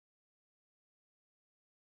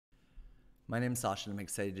My name's Sasha and I'm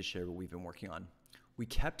excited to share what we've been working on. We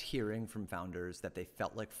kept hearing from founders that they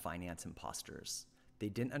felt like finance imposters. They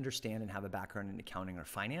didn't understand and have a background in accounting or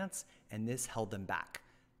finance, and this held them back.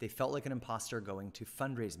 They felt like an imposter going to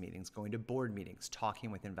fundraise meetings, going to board meetings,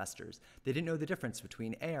 talking with investors. They didn't know the difference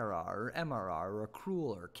between ARR or MRR or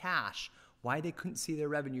accrual or cash, why they couldn't see their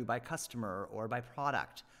revenue by customer or by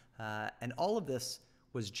product. And all of this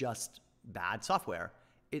was just bad software.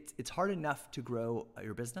 It's hard enough to grow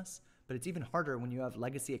your business, but it's even harder when you have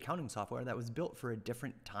legacy accounting software that was built for a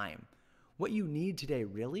different time. What you need today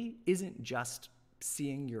really isn't just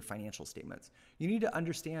seeing your financial statements. You need to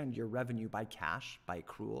understand your revenue by cash, by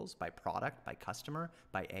accruals, by product, by customer,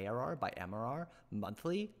 by ARR, by MRR,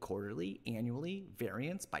 monthly, quarterly, annually,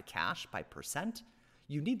 variance, by cash, by percent.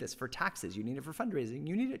 You need this for taxes. You need it for fundraising.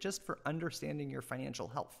 You need it just for understanding your financial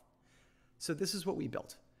health. So this is what we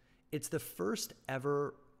built. It's the first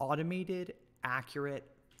ever automated, accurate,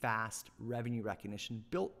 fast revenue recognition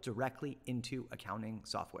built directly into accounting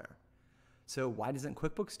software. So why doesn't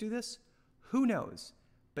QuickBooks do this? Who knows?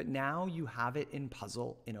 But now you have it in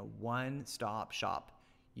Puzzle in a one-stop shop.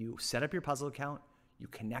 You set up your Puzzle account, you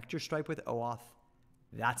connect your Stripe with OAuth,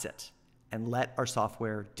 that's it. And let our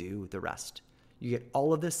software do the rest. You get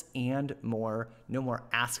all of this and more. No more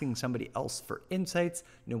asking somebody else for insights.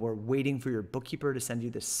 No more waiting for your bookkeeper to send you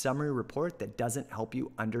this summary report that doesn't help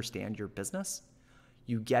you understand your business.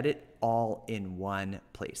 You get it all in one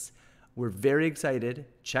place. We're very excited.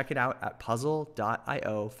 Check it out at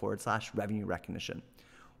puzzle.io/revenue recognition.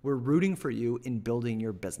 We're rooting for you in building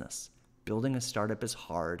your business. Building a startup is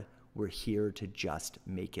hard. We're here to just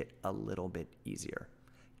make it a little bit easier.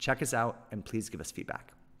 Check us out and please give us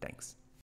feedback. Thanks.